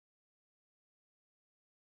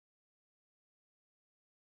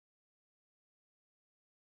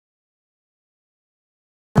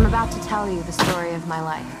about to tell you the story of my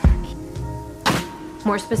life.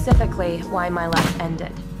 More specifically, why my life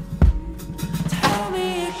ended.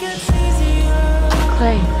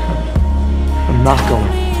 Clay. I'm not going.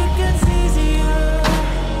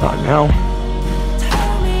 Not now.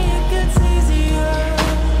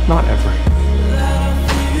 Not ever.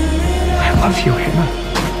 I love you, Hannah.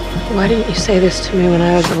 Why didn't you say this to me when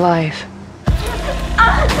I was alive?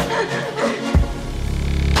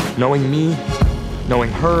 Knowing me, knowing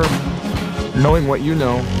her, knowing what you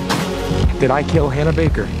know, did I kill Hannah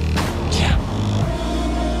Baker? Yeah.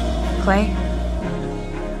 Clay?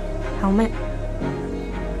 Helmet?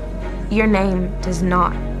 Your name does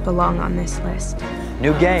not belong on this list.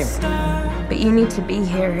 New game. But you need to be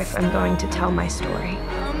here if I'm going to tell my story.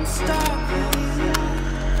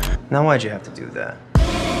 Now why'd you have to do that?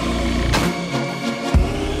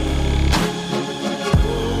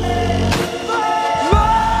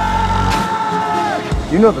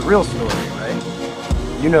 You know the real story, right?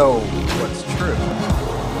 You know what's true.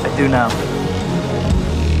 I do now. It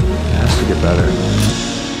has to get better.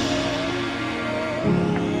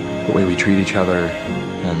 The way we treat each other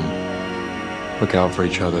and look out for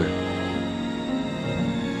each other. It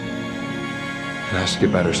has to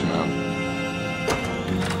get better somehow.